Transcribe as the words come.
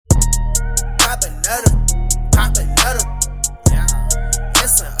letter, pop another.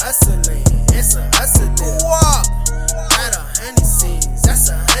 It's a hustling, it's a hustling. Got 100 scenes, that's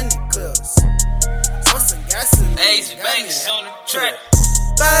 100 clips. On some gasoline, Asian banks on the track.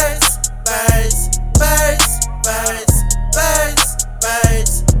 Birds, birds, birds, birds, birds,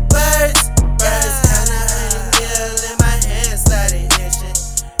 birds, birds, birds. Got 100 mil in my hand, started itching.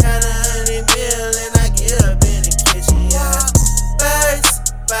 Got 100 mil and I get up in the kitchen, yeah. Birds,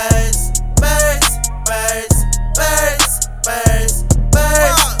 birds, birds, birds, birds, birds,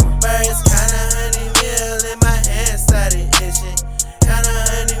 birds, birds. Got 100 mil in my hand, started itching. Got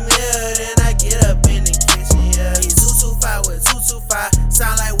 100 mil and I get up in the kitchen, yeah. 225 with 225,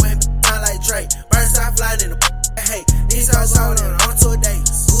 sound like Wayne, sound like Drake. Birds I fly in the hey, these hoes holding on to a date.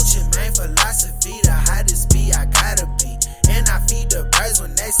 Gucci man philosophy, the hottest beat I gotta be. And I feed the birds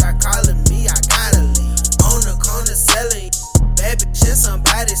when they start calling me, I gotta leave. On the corner selling, bad bitch,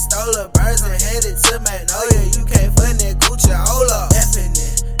 somebody stole her birds and headed to Magnolia. You can't fund that Gucci, hold up. Effing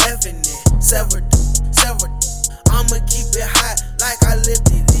it, several. I'ma keep it hot like I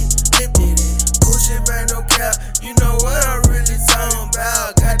lifted it. Gucci man, no cap, you know what I'm really talking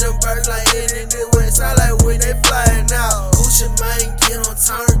about. Got them birds like it in the west, I like when they flying out. Gucci man, get on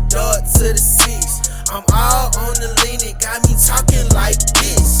turned up to the six. I'm all on the lean, it got me talking like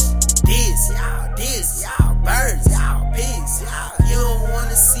this, y'all birds, y'all pigs, y'all. You don't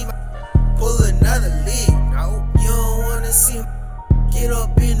wanna see me pull another leg, no. You don't wanna see me get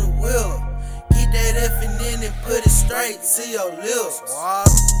up in the wheel. Get that effing in and put it straight to your lips.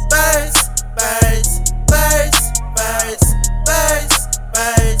 Birds, birds, birds, birds, birds,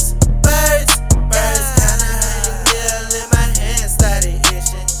 birds, birds, birds. Got 100 mil in my hand, started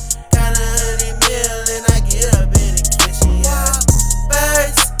itching. Got 100 mil and I get up in the kitchen, yeah.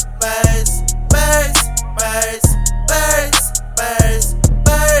 Birds, birds, birds, birds, birds, birds,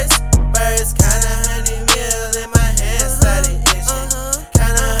 birds, birds. Got 100 mil in my hand, started itching.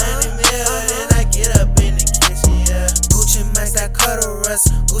 Got 100 mil and I get up in the kitchen, yeah. Gucci Max that cuddle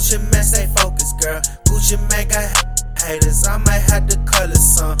rust, Gucci Max they focus, girl. Gucci Max got haters, I might have to color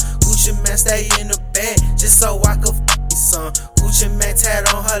some. Gucci Max stay in the bed just so I could me some. Gucci Max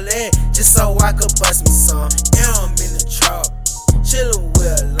tat on her leg just so I could bust me some. Yeah, I'm in the truck, chillin'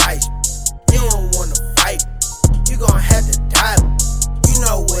 with a light. You don't wanna fight, you gon' have to die. You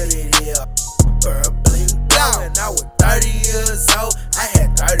know what it is. Girl, bling blow. When I was 30 years old, I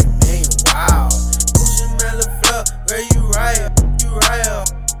had 30 million. Wow. Gucci Mela Flop, girl, you riot.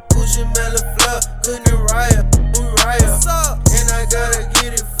 Gucci Mela Flop, couldn't riot. What's up? And I gotta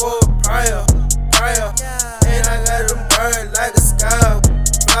get it for a prior. And I got them bird like a sky.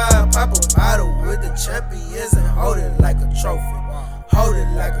 Pop a bottle with the champions and hold it like a trophy. Hold it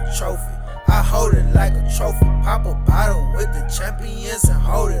like a trophy. I hold it like a trophy. Pop a bottle with the champions and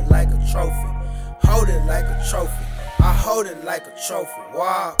hold it like a trophy. Hold it like a trophy. I hold it like a trophy.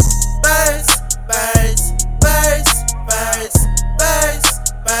 Wow. Birds, birds, birds, birds.